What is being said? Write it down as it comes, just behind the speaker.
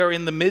are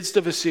in the midst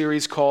of a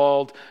series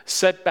called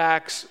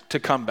Setbacks to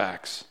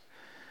Comebacks.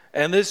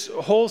 And this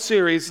whole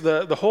series,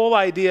 the whole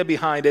idea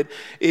behind it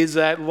is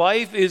that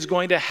life is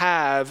going to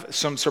have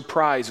some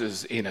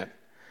surprises in it.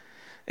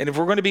 And if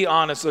we're going to be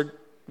honest,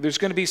 there's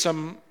going to be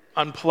some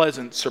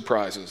unpleasant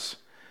surprises.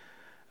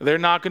 They're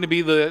not going to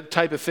be the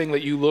type of thing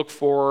that you look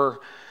for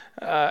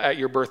at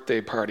your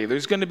birthday party.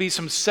 There's going to be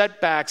some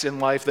setbacks in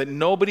life that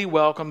nobody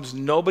welcomes,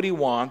 nobody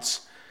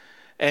wants,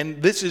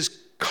 and this is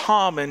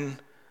common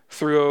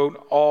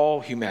throughout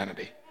all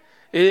humanity.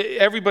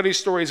 Everybody's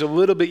story is a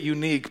little bit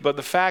unique, but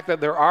the fact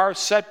that there are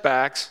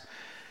setbacks,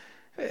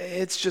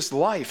 it's just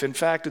life. In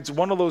fact, it's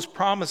one of those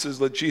promises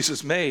that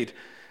Jesus made.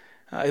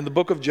 In the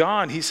book of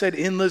John, he said,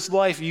 in this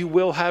life you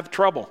will have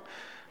trouble,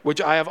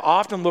 which I have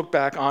often looked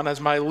back on as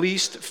my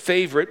least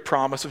favorite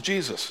promise of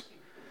Jesus.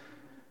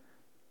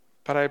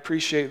 But I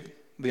appreciate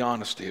the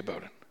honesty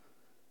about it.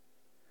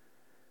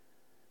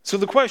 So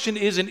the question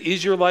isn't,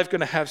 is your life going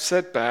to have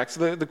setbacks?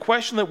 The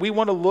question that we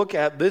want to look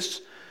at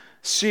this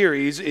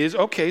series is,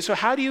 okay, so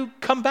how do you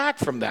come back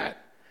from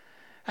that?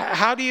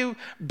 How do you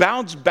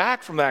bounce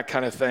back from that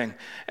kind of thing?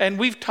 And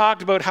we've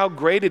talked about how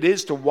great it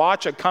is to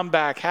watch a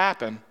comeback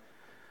happen.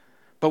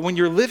 But when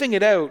you're living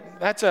it out,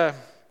 it's a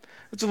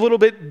little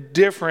bit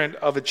different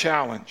of a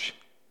challenge.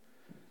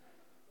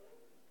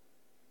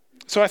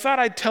 So I thought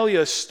I'd tell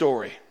you a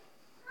story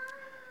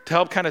to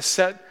help kind of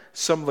set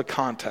some of the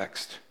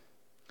context.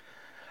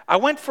 I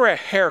went for a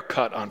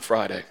haircut on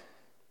Friday.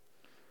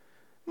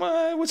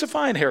 Well, it was a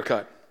fine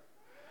haircut.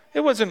 It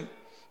wasn't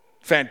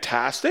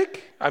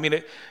fantastic. I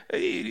mean,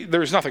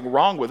 there's nothing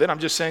wrong with it. I'm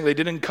just saying they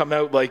didn't come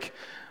out like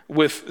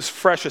with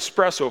fresh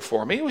espresso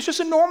for me. It was just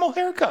a normal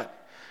haircut.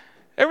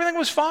 Everything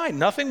was fine.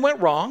 Nothing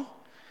went wrong.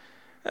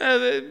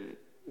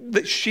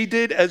 She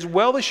did as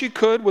well as she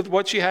could with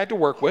what she had to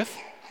work with.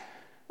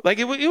 Like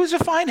it was a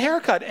fine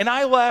haircut, and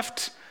I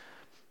left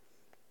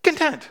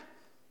content,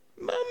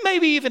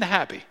 maybe even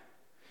happy.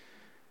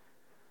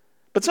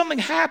 But something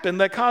happened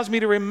that caused me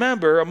to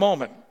remember a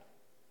moment.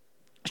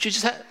 She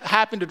just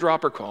happened to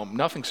drop her comb,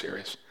 nothing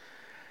serious.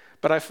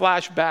 But I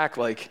flashed back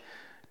like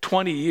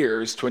 20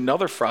 years to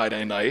another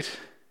Friday night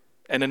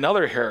and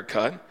another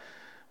haircut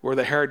where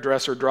the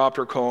hairdresser dropped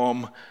her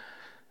comb.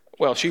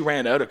 Well, she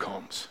ran out of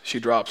combs. She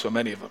dropped so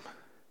many of them.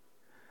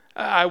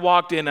 I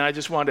walked in and I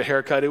just wanted a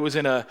haircut. It was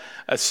in a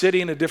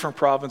city in a different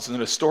province in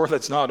a store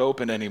that's not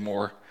open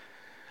anymore.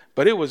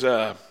 But it was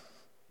a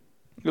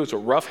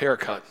rough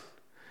haircut.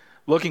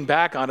 Looking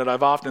back on it,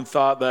 I've often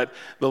thought that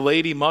the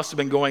lady must have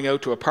been going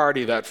out to a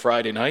party that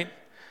Friday night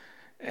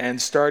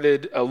and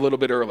started a little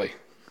bit early.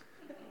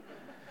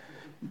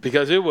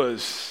 Because it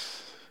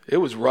was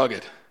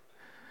rugged.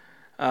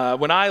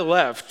 When I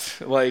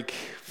left, like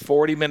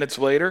 40 minutes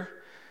later,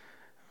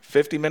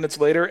 50 minutes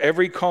later,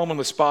 every comb on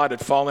the spot had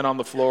fallen on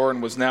the floor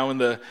and was now in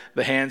the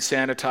hand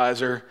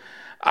sanitizer.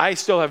 I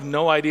still have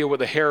no idea what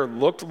the hair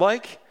looked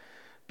like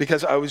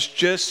because I was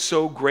just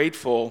so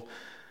grateful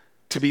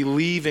to be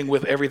leaving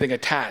with everything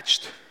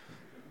attached.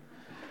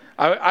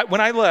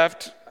 When I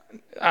left,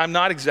 I'm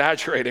not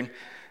exaggerating,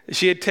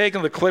 she had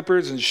taken the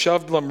clippers and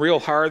shoved them real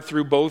hard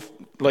through both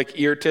like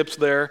ear tips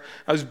there.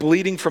 I was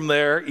bleeding from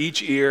there,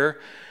 each ear.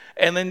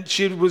 And then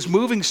she was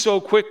moving so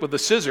quick with the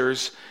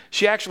scissors,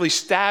 she actually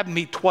stabbed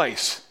me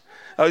twice.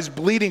 I was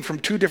bleeding from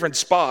two different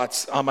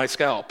spots on my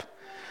scalp.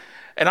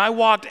 And I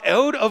walked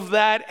out of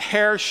that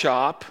hair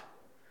shop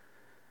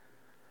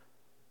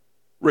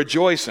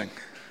rejoicing.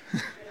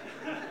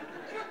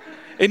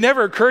 It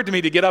never occurred to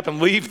me to get up and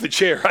leave the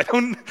chair. I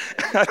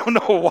don't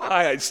know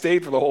why I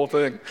stayed for the whole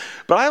thing.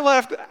 But I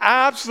left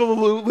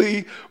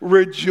absolutely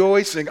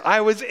rejoicing.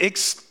 I was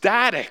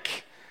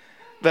ecstatic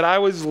that I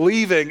was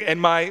leaving,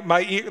 and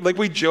my ear, like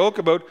we joke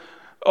about,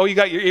 oh, you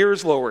got your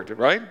ears lowered,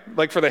 right?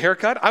 Like for the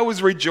haircut. I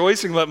was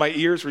rejoicing that my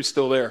ears were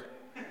still there.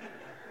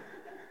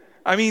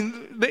 I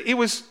mean, it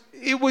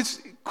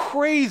was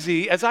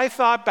crazy as I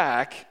thought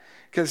back,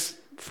 because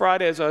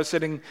Friday as I was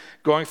sitting,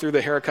 going through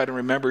the haircut and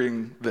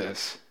remembering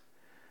this,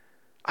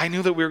 I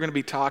knew that we were going to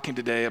be talking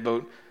today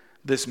about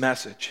this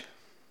message.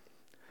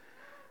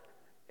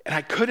 And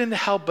I couldn't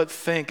help but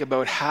think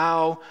about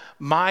how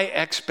my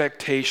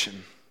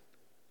expectation,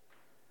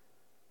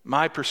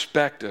 my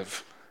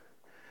perspective,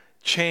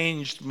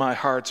 changed my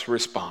heart's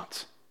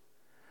response.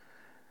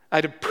 I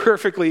had a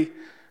perfectly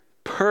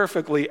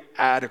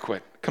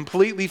adequate,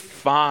 completely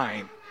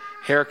fine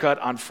haircut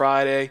on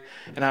Friday,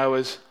 and I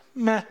was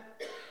meh.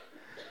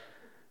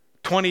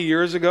 20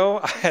 years ago,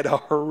 I had a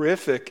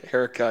horrific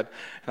haircut,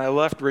 and I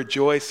left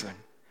rejoicing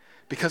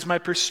because my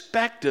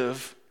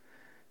perspective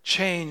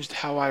changed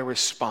how I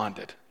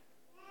responded.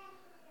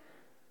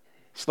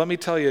 So let me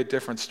tell you a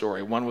different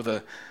story, one with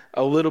a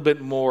little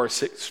bit more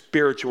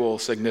spiritual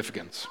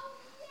significance.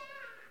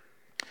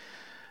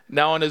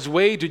 Now, on his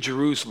way to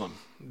Jerusalem,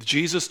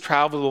 Jesus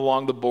traveled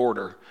along the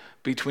border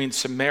between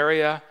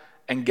Samaria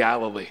and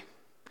Galilee.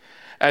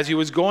 As he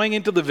was going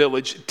into the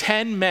village,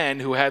 10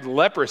 men who had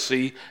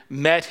leprosy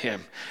met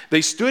him.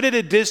 They stood at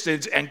a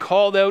distance and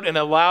called out in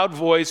a loud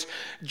voice,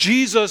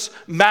 "Jesus,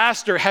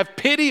 Master, have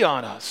pity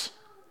on us."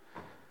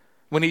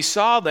 When he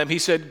saw them, he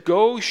said,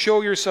 "Go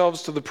show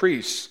yourselves to the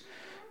priests."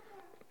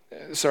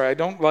 Sorry, I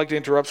don't like to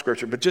interrupt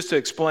Scripture, but just to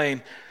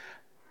explain,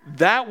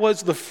 that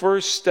was the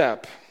first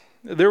step.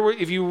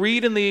 If you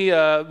read in the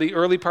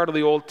early part of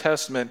the Old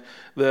Testament,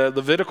 the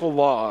Levitical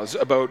laws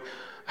about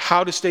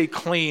how to stay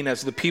clean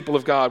as the people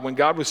of God, when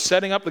God was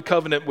setting up the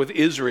covenant with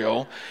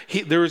Israel,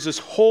 there was this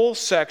whole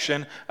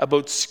section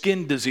about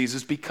skin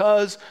diseases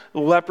because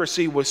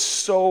leprosy was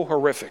so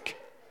horrific.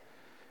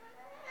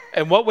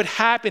 And what would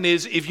happen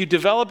is if you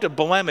developed a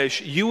blemish,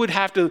 you would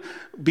have to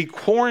be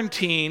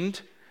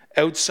quarantined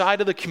outside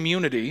of the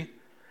community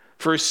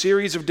for a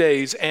series of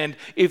days. And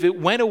if it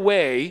went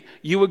away,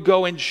 you would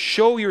go and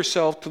show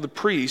yourself to the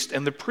priest,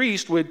 and the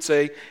priest would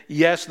say,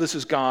 "Yes, this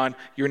is gone.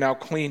 You're now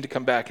clean to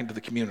come back into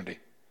the community."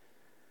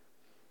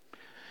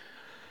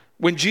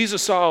 When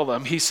Jesus saw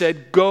them, he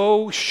said,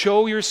 "Go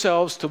show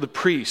yourselves to the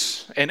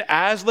priests." And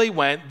as they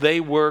went, they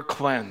were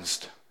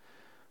cleansed.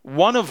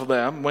 One of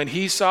them, when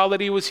he saw that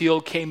he was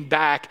healed, came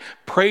back,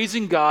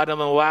 praising God in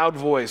a loud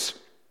voice.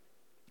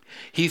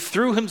 He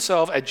threw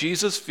himself at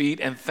Jesus' feet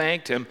and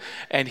thanked him,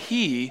 and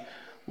he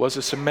was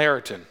a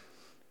Samaritan.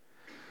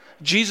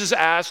 Jesus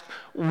asked,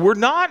 were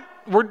not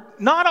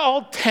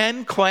all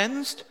 10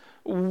 cleansed?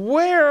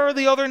 Where are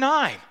the other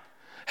 9?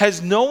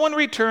 Has no one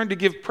returned to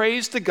give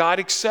praise to God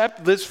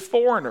except this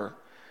foreigner?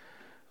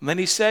 And then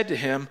he said to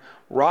him,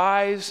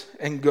 "Rise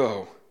and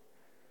go.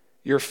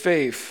 Your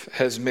faith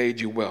has made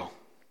you well."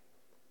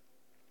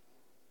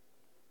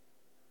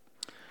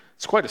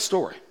 It's quite a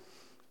story.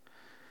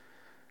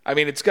 I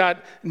mean, it's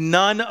got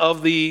none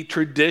of the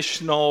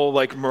traditional,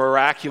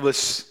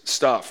 miraculous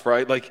stuff,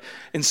 right? Like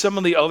in some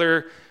of the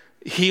other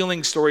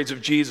healing stories of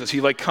Jesus,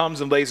 he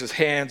comes and lays his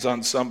hands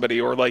on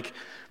somebody, or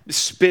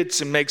spits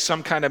and makes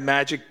some kind of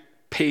magic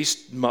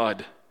paste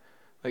mud,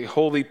 like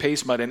holy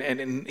paste mud,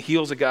 and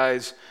heals a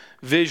guy's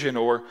vision.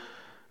 Or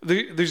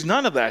there's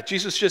none of that.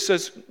 Jesus just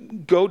says,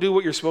 "Go do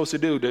what you're supposed to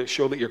do to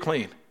show that you're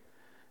clean,"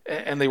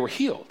 and they were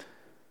healed.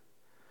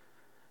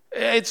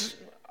 It's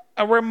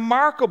a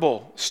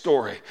remarkable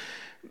story.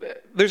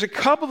 There's a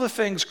couple of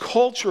things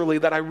culturally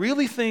that I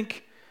really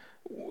think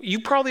you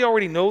probably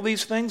already know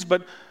these things,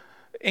 but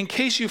in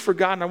case you've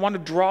forgotten, I want to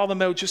draw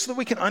them out just so that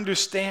we can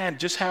understand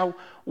just how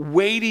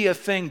weighty a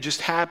thing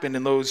just happened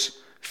in those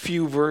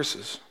few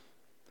verses.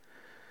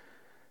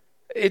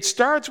 It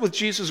starts with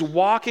Jesus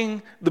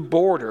walking the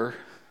border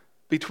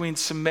between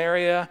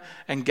Samaria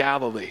and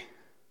Galilee.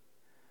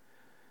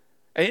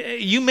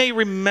 You may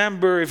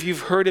remember, if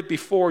you've heard it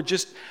before,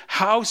 just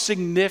how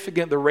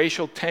significant the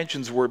racial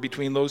tensions were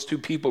between those two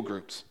people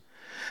groups.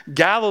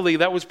 Galilee,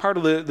 that was part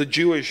of the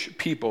Jewish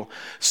people.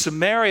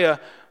 Samaria,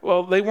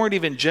 well, they weren't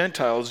even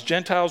Gentiles.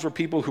 Gentiles were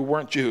people who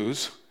weren't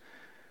Jews.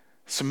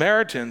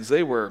 Samaritans,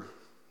 they were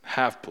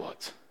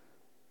half-bloods,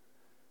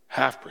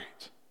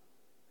 half-breeds.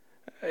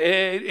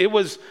 It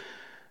was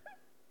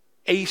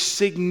a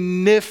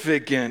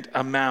significant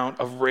amount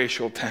of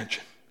racial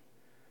tension.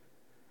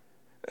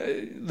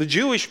 The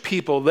Jewish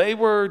people, they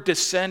were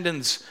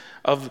descendants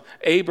of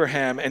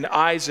Abraham and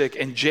Isaac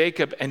and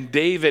Jacob and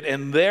David,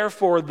 and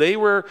therefore they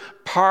were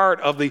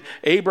part of the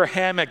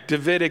Abrahamic,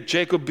 Davidic,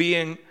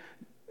 Jacobean,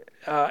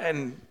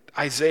 and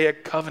Isaiah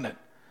covenant.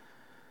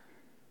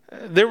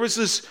 There was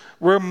this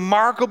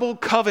remarkable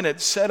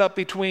covenant set up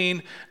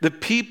between the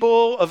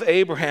people of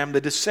Abraham,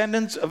 the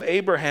descendants of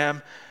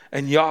Abraham,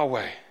 and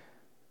Yahweh,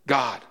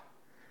 God.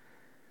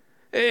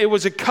 It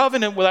was a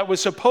covenant that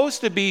was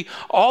supposed to be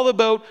all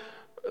about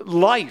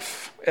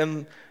life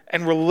and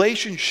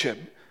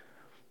relationship.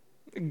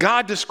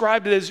 God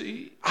described it as,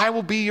 "I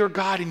will be your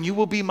God and you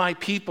will be my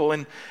people."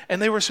 And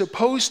they were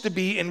supposed to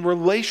be in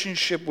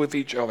relationship with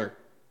each other.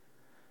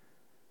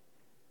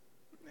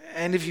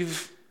 And if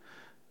you've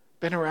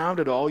been around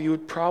at all, you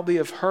would probably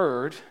have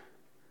heard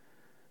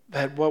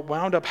that what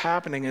wound up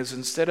happening is,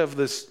 instead of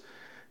this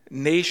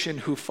nation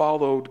who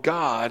followed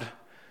God,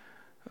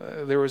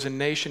 there was a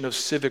nation of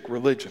civic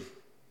religion.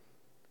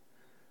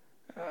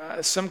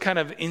 Some kind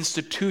of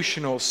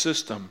institutional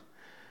system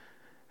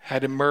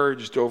had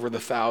emerged over the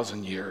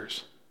 1,000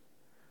 years.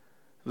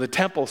 The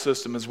temple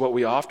system is what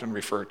we often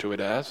refer to it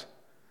as.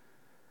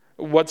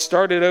 What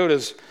started out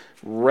as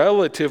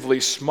relatively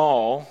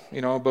small,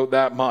 about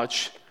that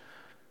much,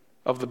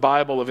 of the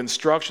Bible of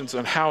instructions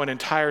on how an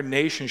entire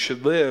nation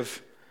should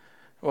live,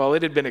 well,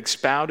 it had been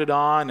expounded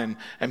on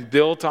and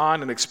built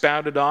on and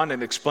expounded on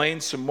and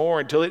explained some more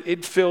until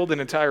it filled an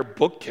entire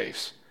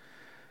bookcase.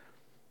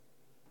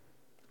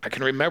 I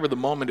can remember the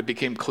moment it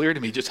became clear to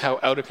me just how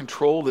out of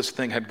control this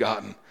thing had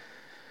gotten.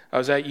 I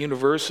was at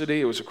university,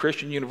 it was a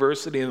Christian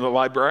university, and the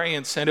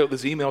librarian sent out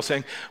this email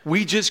saying,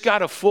 "We just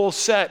got a full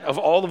set of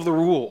all of the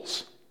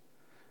rules."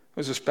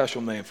 There's a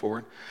special name for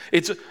it.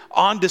 "It's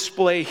on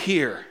display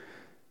here."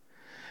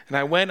 And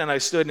I went and I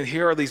stood, and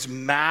here are these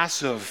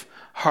massive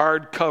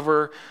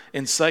hardcover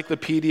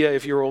encyclopedia,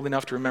 if you're old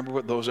enough to remember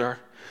what those are,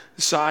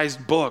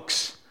 sized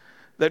books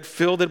that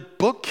filled a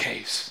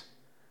bookcase.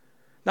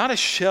 Not a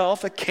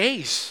shelf, a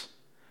case.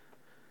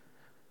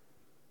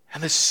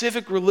 And the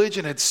civic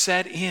religion had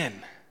set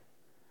in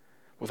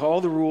with all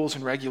the rules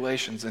and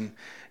regulations. And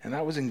And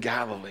that was in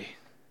Galilee.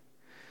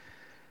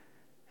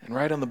 And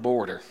right on the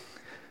border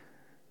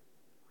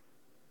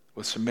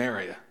was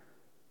Samaria,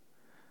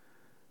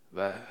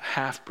 the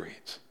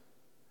half-breeds,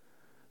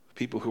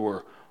 people who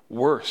were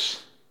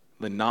worse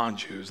than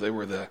non-Jews. They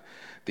were the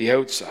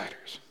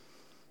outsiders.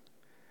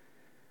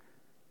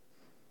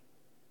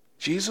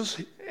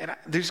 Jesus, and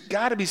there's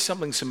got to be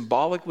something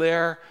symbolic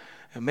there,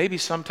 and maybe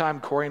sometime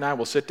Corey and I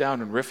will sit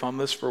down and riff on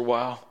this for a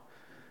while.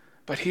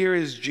 But here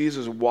is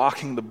Jesus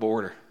walking the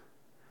border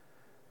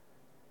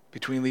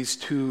between these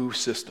two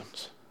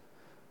systems.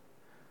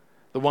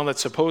 The one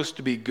that's supposed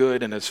to be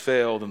good and has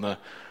failed, and the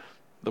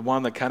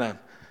one that kind of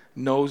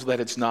knows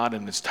that it's not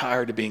and is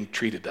tired of being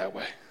treated that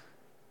way.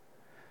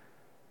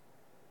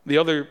 The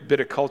other bit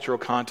of cultural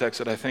context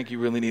that I think you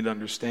really need to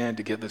understand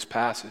to get this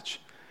passage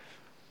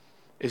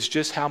is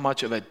just how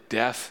much of a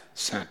death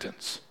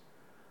sentence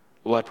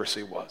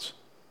leprosy was.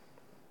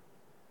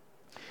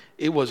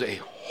 It was a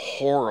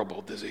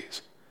horrible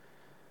disease,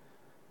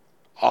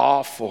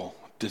 awful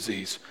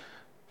disease,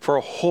 for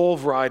a whole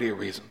variety of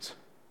reasons.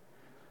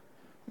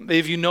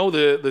 If you know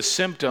the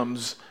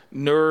symptoms,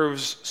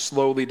 nerves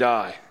slowly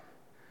die.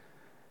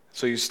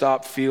 So you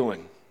stop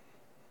feeling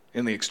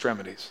in the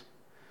extremities.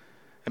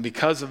 And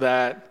because of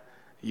that,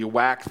 you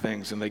whack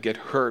things and they get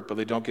hurt, but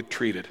they don't get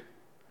treated.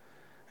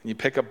 And you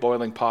pick up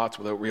boiling pots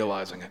without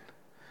realizing it.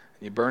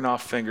 And you burn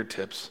off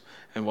fingertips,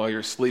 and while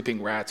you're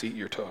sleeping, rats eat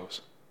your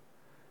toes.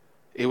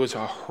 It was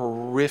a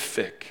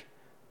horrific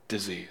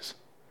disease,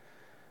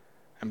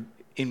 and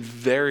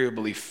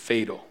invariably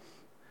fatal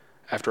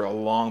after a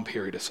long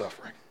period of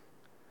suffering.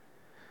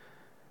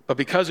 But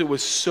because it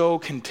was so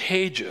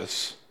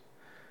contagious,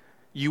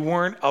 you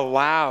weren't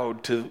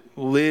allowed to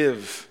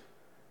live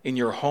in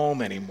your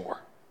home anymore.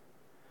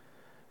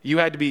 You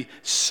had to be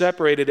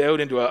separated out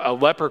into a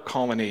leper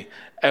colony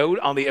out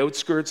on the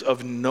outskirts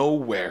of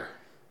nowhere.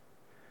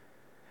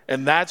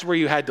 And that's where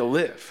you had to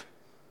live.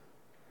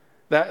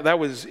 That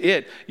was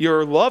it.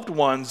 Your loved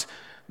ones,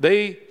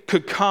 they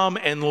could come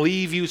and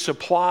leave you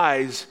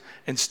supplies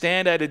and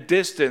stand at a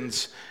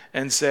distance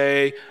and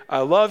say, "I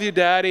love you,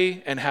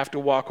 Daddy," and have to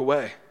walk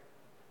away.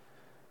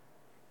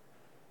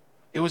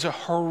 It was a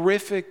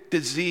horrific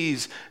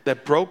disease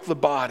that broke the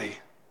body,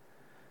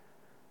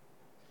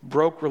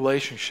 broke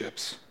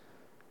relationships.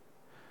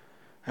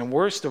 And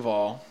worst of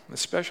all,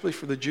 especially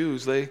for the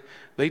Jews, they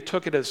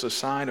took it as a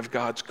sign of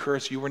God's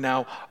curse. You were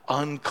now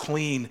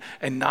unclean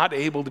and not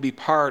able to be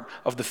part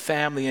of the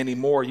family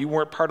anymore. You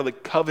weren't part of the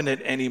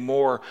covenant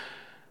anymore.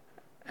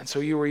 And so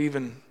you were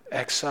even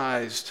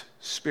excised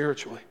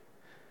spiritually.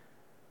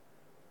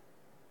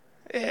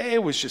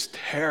 It was just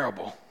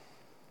terrible.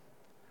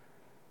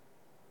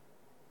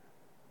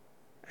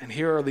 And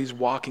here are these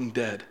walking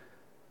dead.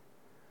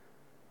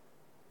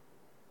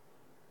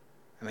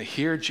 And they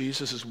hear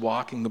Jesus is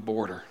walking the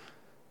border.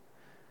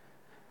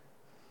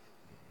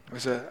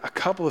 There's a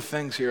couple of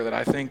things here that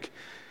I think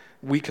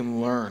we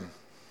can learn.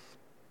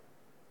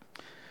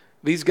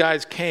 These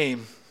guys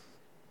came,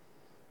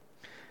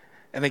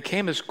 and they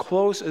came as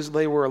close as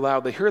they were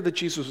allowed. They heard that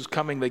Jesus was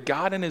coming. They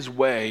got in his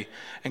way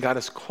and got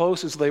as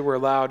close as they were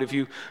allowed. If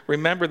you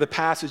remember the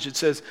passage, it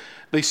says,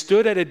 they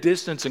stood at a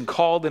distance and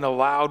called in a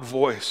loud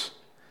voice.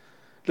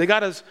 They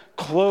got as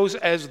close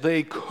as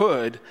they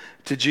could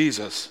to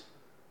Jesus.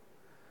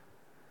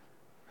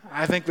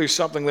 I think there's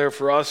something there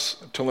for us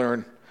to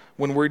learn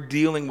when we're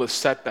dealing with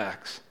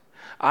setbacks.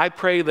 I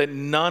pray that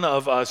none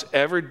of us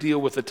ever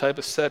deal with the type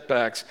of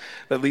setbacks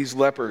that these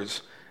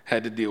lepers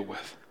had to deal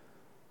with.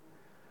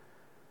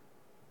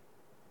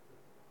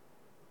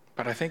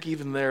 But I think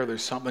even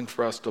there's something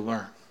for us to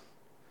learn.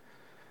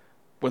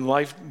 When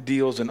life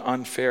deals an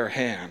unfair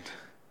hand,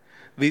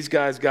 these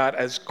guys got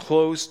as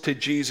close to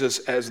Jesus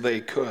as they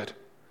could.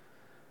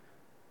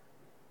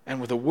 And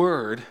with a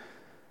word,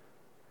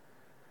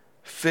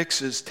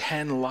 fixes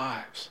 10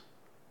 lives.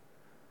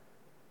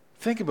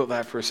 Think about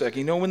that for a second.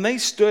 You know, when they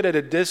stood at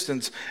a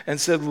distance and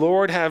said,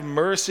 "Lord, have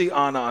mercy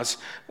on us,"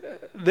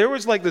 there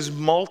was like this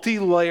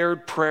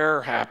multi-layered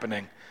prayer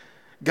happening.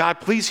 God,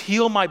 please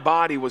heal my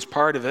body was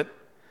part of it.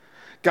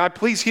 God,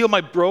 please heal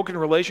my broken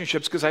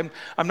relationships because I'm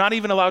not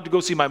even allowed to go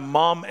see my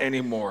mom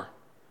anymore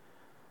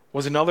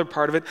was another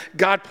part of it.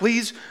 God,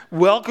 please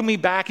welcome me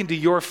back into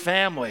your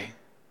family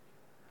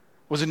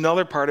was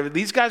another part of it.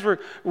 These guys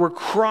were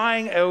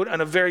crying out in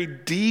a very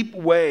deep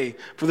way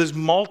for this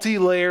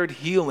multi-layered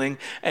healing,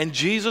 and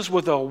Jesus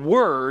with a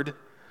word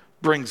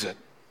brings it.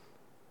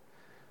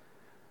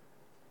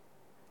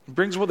 He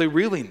brings what they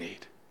really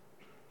need.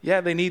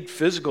 Yeah, they need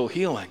physical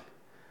healing,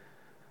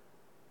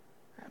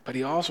 but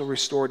he also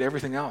restored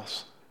everything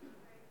else.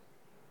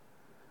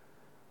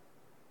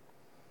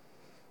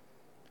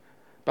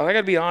 But I got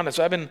to be honest,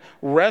 I've been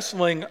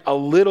wrestling a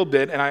little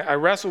bit, and I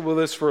wrestled with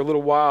this for a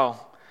little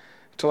while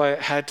until I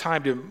had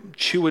time to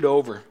chew it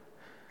over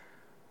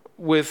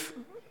with,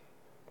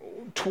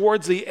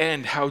 towards the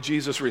end, how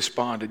Jesus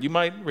responded. You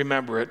might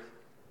remember it.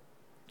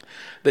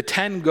 The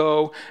 10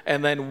 go,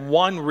 and then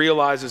one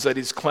realizes that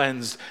he's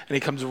cleansed, and he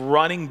comes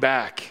running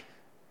back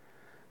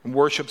and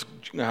worships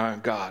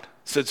God,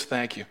 says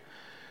thank you.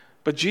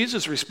 But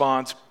Jesus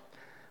responds,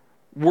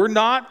 were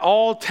not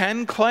all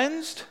 10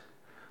 cleansed?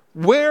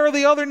 Where are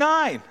the other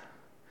 9?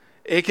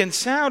 It can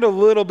sound a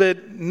little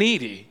bit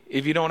needy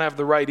if you don't have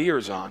the right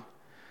ears on.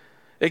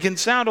 It can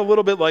sound a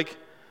little bit like,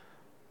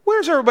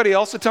 where's everybody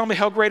else to tell me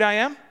how great I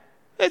am?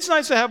 It's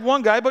nice to have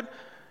one guy, but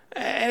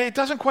and it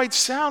doesn't quite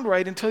sound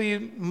right until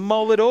you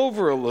mull it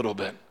over a little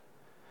bit.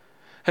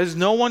 Has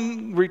no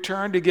one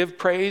returned to give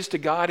praise to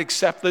God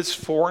except this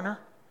foreigner?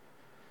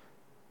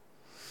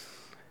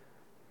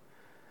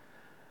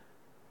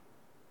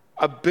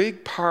 A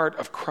big part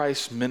of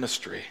Christ's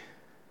ministry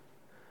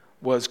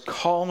was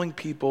calling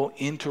people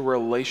into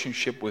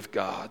relationship with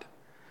God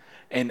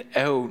and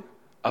out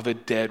of a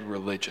dead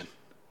religion,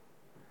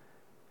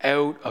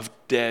 out of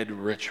dead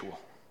ritual.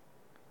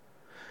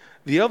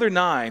 The other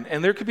 9,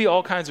 and there could be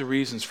all kinds of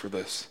reasons for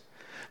this,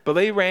 but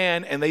they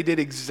ran and they did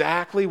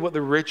exactly what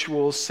the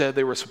rituals said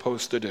they were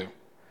supposed to do.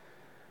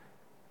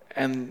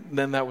 And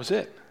then that was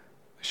it.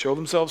 They showed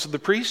themselves to the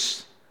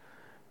priests,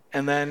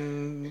 and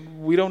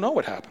then we don't know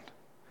what happened.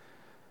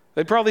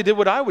 They probably did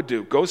what I would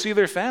do. Go see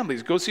their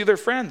families, go see their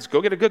friends,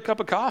 go get a good cup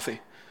of coffee.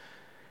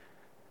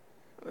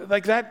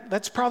 Like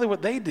that's probably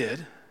what they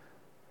did.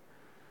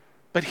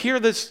 But here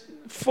this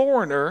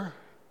foreigner,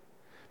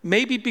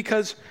 maybe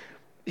because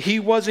he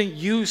wasn't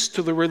used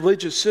to the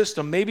religious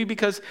system, maybe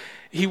because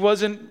he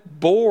wasn't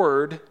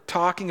bored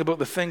talking about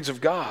the things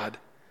of God,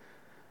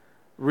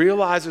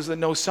 realizes that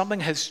no, something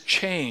has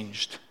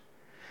changed.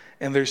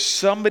 And there's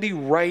somebody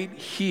right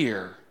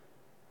here,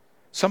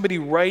 somebody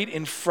right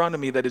in front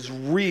of me that is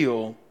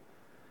real,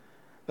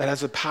 that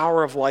has the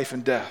power of life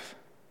and death.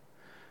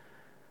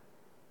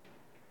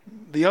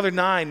 The other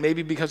 9,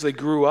 maybe because they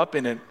grew up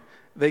in it,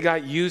 they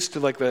got used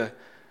to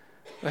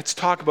let's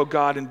talk about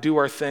God and do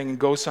our thing and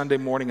go Sunday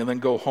morning and then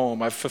go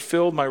home. I've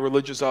fulfilled my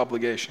religious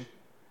obligation.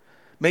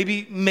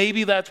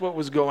 Maybe that's what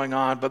was going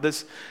on, but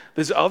this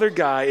other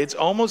guy, it's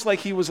almost like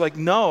he was like,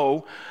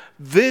 no,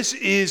 this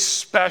is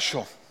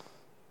special.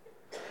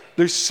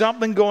 There's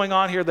something going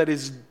on here that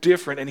is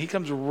different, and he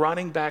comes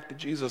running back to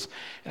Jesus.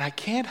 And I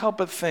can't help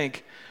but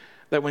think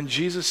that when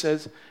Jesus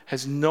says,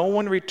 has no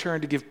one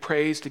returned to give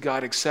praise to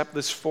God except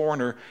this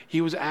foreigner,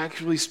 he was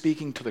actually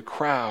speaking to the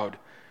crowd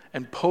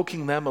and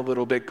poking them a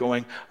little bit,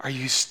 going, are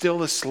you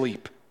still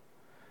asleep?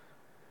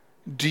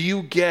 Do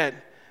you get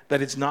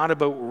that it's not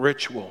about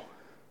ritual,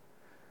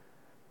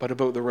 but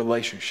about the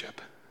relationship?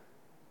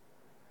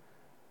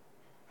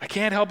 I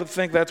can't help but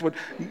think that's what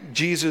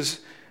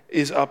Jesus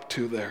is up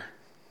to there.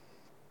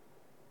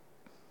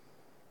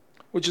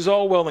 Which is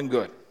all well and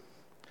good.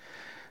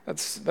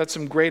 That's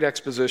some great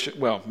exposition.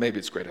 Well, maybe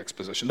it's great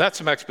exposition. That's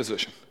some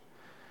exposition.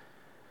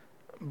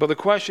 But the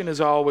question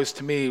is always,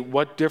 to me,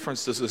 what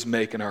difference does this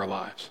make in our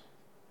lives?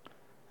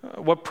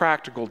 What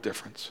practical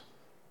difference?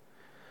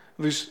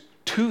 There's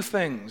 2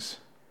 things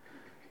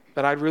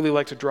that I'd really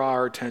like to draw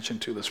our attention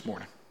to this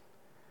morning.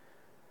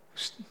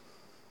 There's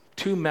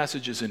 2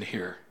 messages in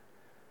here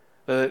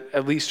that,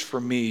 at least for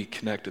me,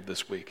 connected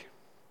this week.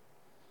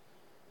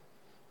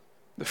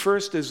 The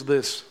first is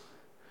this.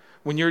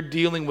 When you're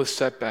dealing with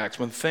setbacks,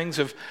 when things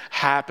have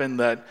happened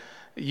that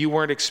you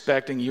weren't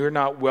expecting, you're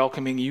not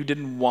welcoming, you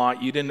didn't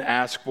want, you didn't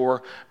ask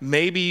for,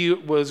 maybe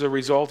it was a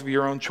result of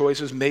your own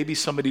choices, maybe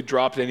somebody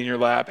dropped it in your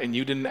lap and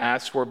you didn't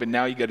ask for it, but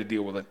now you got to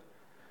deal with it.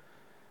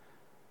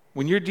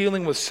 When you're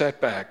dealing with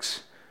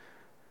setbacks,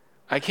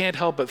 I can't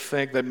help but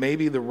think that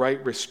maybe the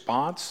right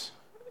response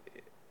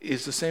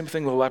is the same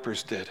thing the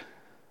lepers did.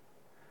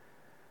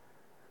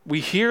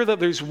 We hear that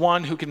there's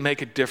one who can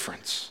make a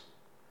difference.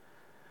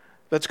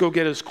 Let's go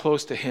get as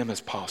close to him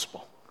as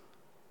possible.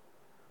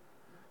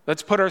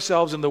 Let's put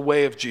ourselves in the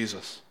way of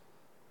Jesus.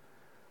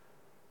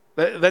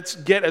 Let's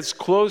get as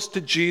close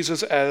to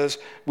Jesus as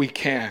we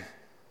can.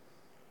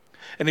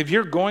 And if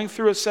you're going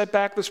through a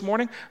setback this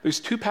morning, there's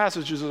 2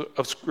 passages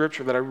of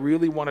Scripture that I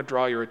really want to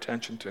draw your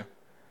attention to.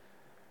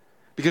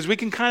 Because we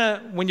can kind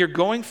of, when you're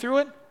going through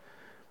it,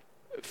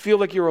 feel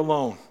like you're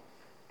alone.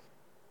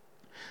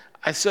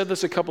 I said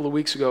this a couple of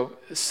weeks ago.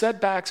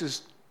 Setbacks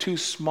is too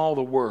small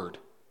a word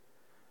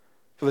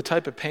for the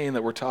type of pain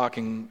that we're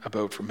talking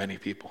about for many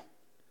people.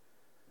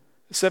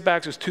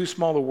 Setbacks is too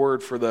small a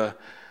word for the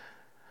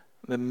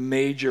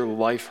major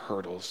life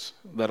hurdles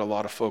that a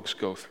lot of folks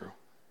go through.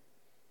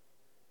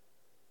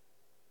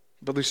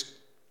 But there's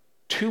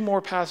 2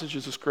 more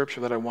passages of Scripture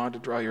that I wanted to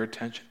draw your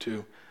attention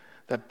to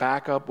that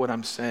back up what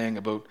I'm saying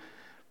about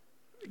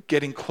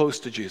getting close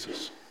to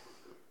Jesus.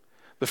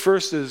 The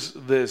first is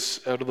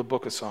this, out of the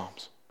book of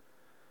Psalms.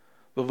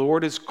 The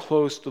Lord is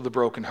close to the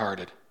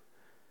brokenhearted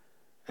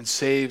and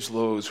saves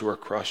those who are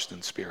crushed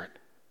in spirit.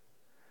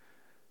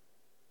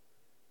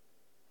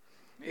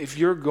 If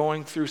you're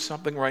going through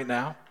something right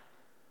now,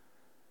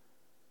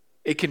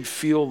 it can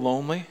feel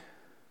lonely,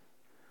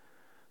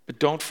 but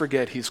don't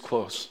forget he's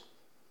close.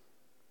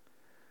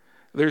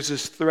 There's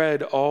this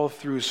thread all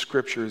through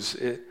Scriptures.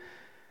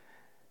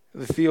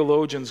 The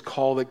theologians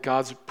call it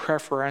God's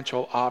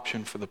preferential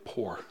option for the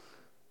poor.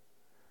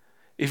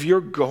 If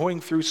you're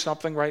going through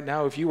something right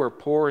now, if you are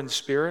poor in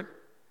spirit,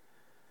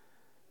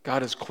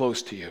 God is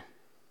close to you.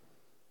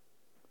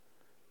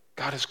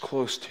 God is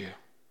close to you.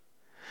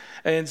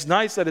 And it's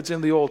nice that it's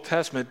in the Old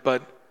Testament,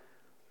 but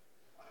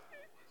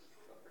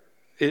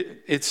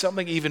it's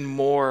something even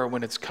more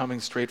when it's coming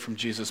straight from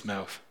Jesus'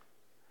 mouth.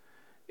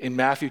 In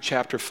Matthew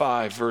chapter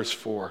 5, verse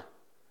 4,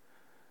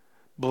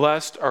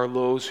 blessed are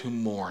those who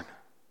mourn,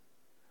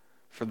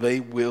 for they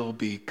will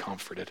be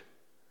comforted.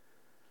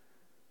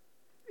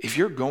 If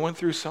you're going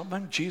through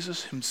something,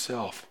 Jesus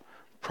himself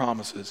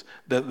promises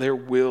that there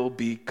will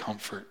be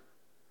comfort.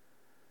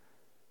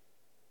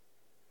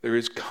 There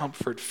is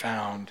comfort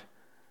found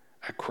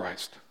at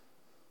Christ.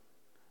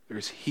 There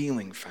is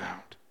healing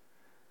found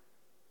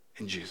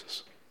in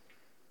Jesus.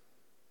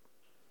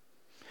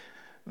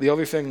 The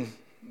other thing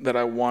that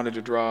I wanted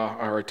to draw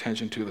our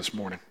attention to this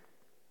morning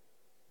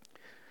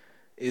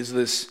is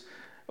this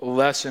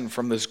lesson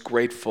from this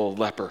grateful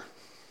leper.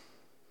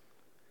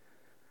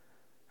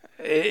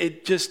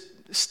 It just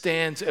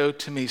stands out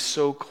to me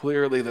so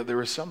clearly that there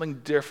was something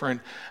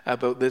different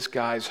about this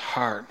guy's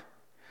heart,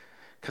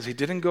 because he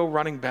didn't go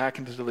running back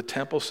into the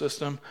temple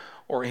system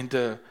or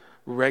into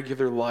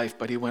regular life,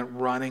 but he went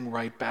running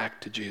right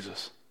back to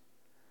Jesus.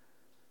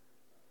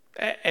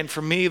 And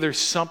for me, there's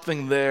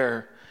something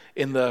there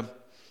in the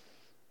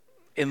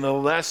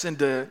lesson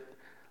to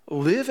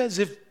live as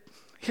if,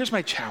 here's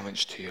my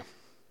challenge to you.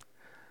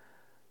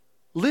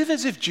 Live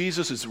as if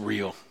Jesus is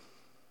real.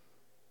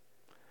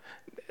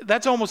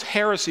 That's almost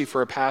heresy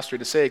for a pastor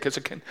to say, because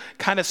it can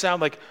kind of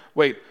sound like,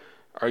 wait,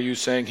 are you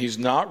saying he's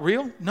not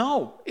real?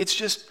 No, it's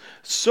just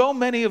so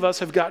many of us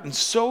have gotten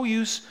so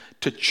used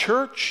to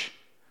church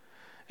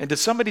and to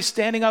somebody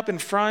standing up in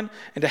front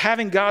and to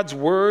having God's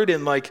word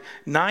in like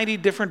 90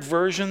 different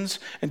versions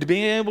and to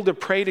being able to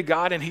pray to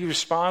God and he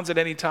responds at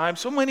any time.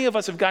 So many of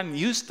us have gotten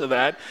used to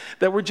that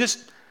we're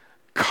just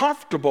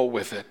comfortable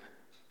with it.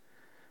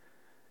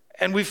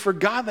 And we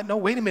forgot that, no,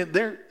 wait a minute,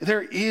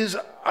 there is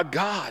a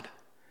God.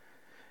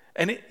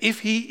 And if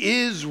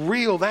he is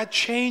real, that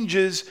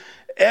changes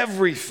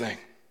everything.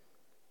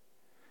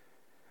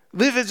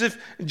 Live as if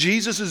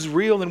Jesus is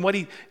real and what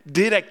he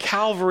did at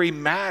Calvary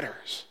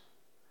matters.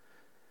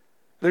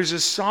 There's a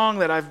song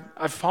that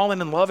I've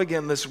fallen in love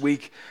again this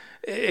week.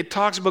 It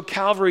talks about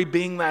Calvary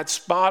being that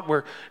spot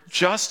where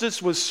justice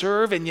was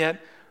served and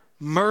yet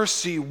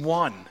mercy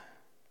won.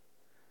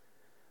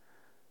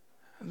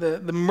 The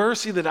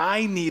mercy that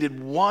I needed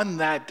won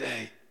that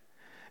day.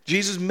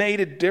 Jesus made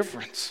a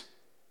difference.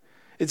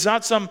 It's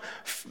not some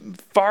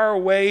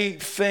faraway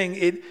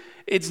thing.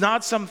 It's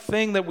not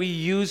something that we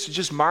use to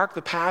just mark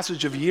the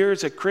passage of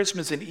years at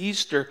Christmas and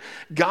Easter.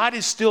 God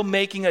is still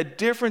making a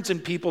difference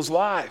in people's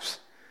lives.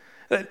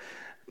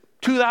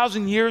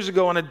 2,000 years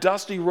ago on a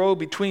dusty road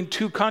between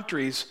two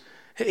countries,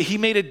 he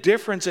made a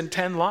difference in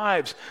 10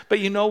 lives. But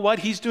you know what?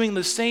 He's doing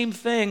the same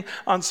thing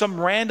on some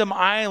random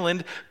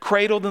island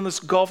cradled in the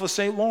Gulf of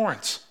St.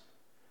 Lawrence.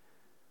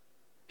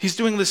 He's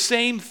doing the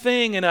same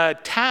thing in a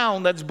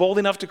town that's bold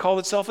enough to call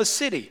itself a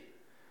city.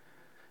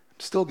 I'm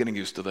still getting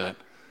used to that.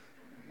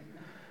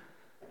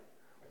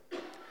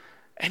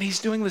 And he's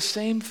doing the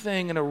same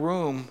thing in a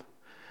room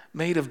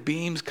made of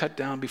beams cut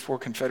down before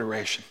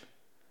Confederation.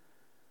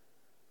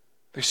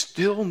 There's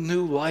still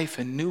new life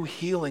and new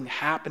healing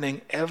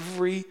happening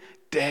every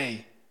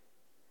day.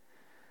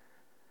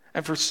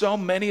 And for so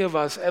many of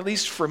us, at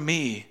least for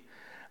me,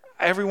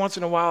 every once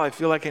in a while I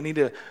feel like I need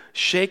to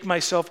shake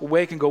myself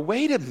awake and go,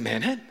 wait a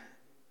minute.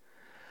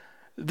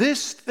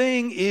 This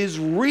thing is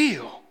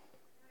real.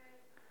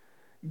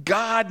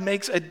 God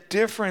makes a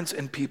difference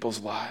in people's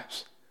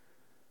lives.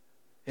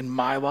 In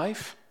my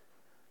life,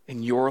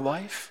 in your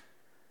life,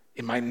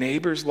 in my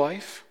neighbor's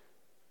life.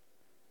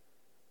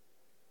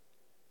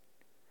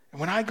 And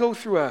when I go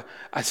through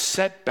a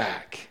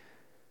setback,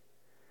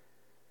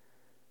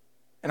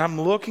 and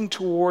I'm looking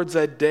towards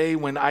that day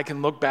when I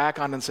can look back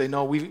on and say,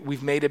 no,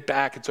 we've made it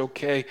back, it's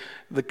okay,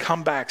 the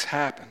comeback's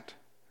happened.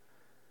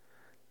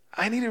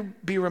 I need to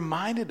be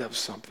reminded of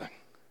something.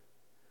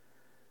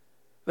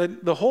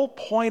 That the whole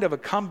point of a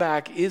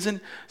comeback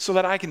isn't so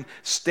that I can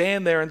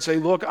stand there and say,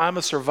 look, I'm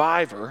a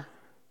survivor,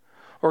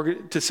 or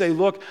to say,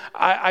 look,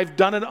 I've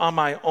done it on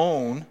my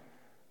own.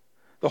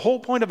 The whole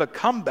point of a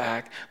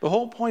comeback, the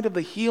whole point of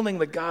the healing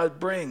that God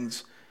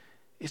brings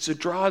is to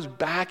draw us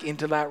back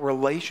into that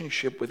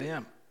relationship with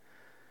him.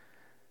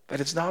 That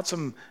it's not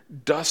some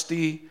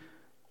dusty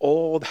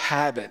old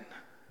habit,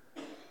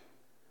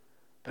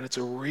 but it's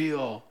a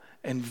real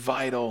and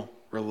vital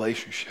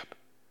relationship.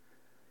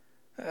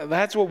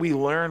 That's what we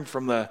learn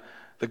from the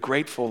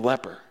grateful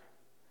leper,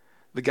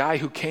 the guy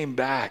who came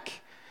back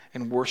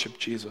and worshiped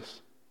Jesus.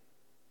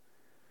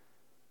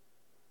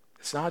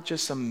 It's not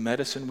just some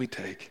medicine we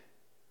take.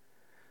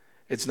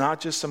 It's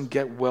not just some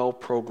get well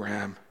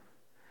program.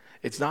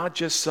 It's not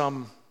just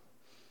some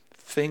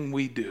thing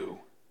we do.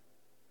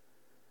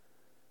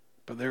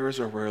 But there is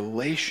a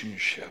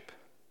relationship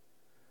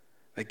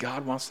that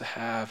God wants to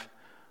have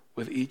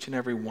with each and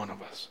every one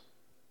of us.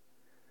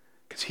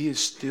 Because he is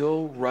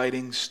still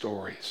writing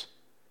stories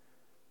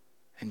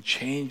and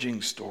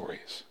changing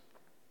stories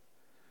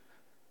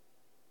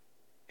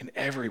in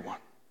everyone.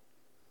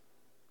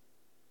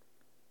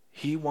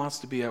 He wants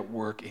to be at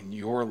work in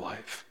your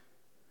life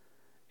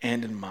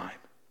and in mine.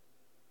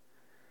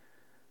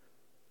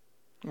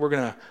 We're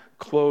going to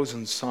close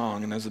in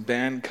song, and as the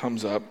band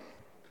comes up,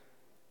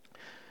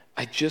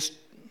 I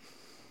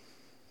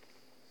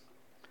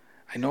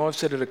know I've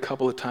said it a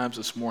couple of times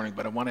this morning,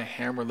 but I want to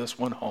hammer this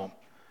one home.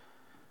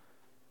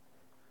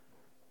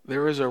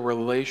 There is a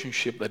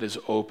relationship that is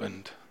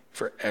opened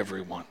for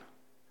everyone.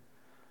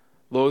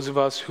 Those of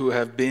us who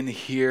have been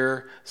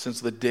here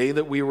since the day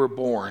that we were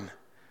born,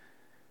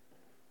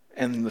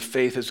 and the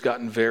faith has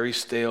gotten very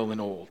stale and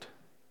old.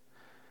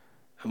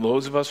 And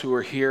those of us who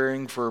are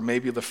hearing for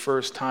maybe the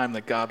first time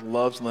that God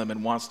loves them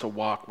and wants to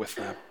walk with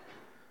them.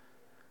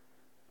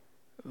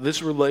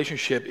 This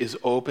relationship is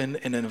open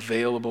and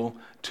available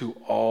to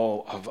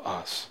all of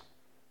us.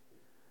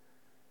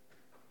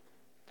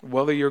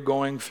 Whether you're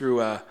going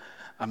through a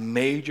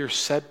major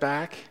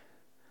setback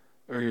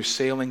or you're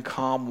sailing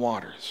calm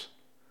waters,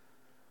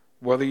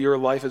 whether your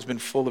life has been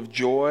full of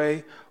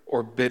joy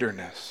or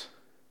bitterness,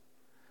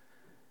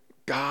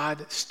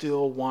 God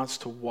still wants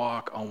to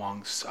walk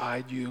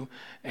alongside you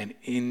and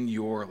in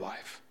your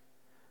life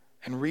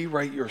and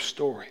rewrite your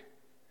story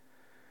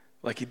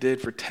like he did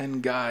for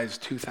 10 guys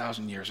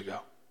 2,000 years ago,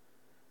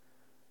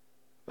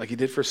 like he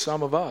did for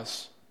some of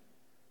us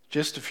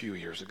just a few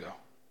years ago,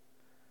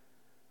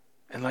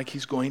 and like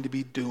he's going to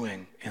be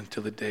doing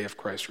until the day of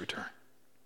Christ's return.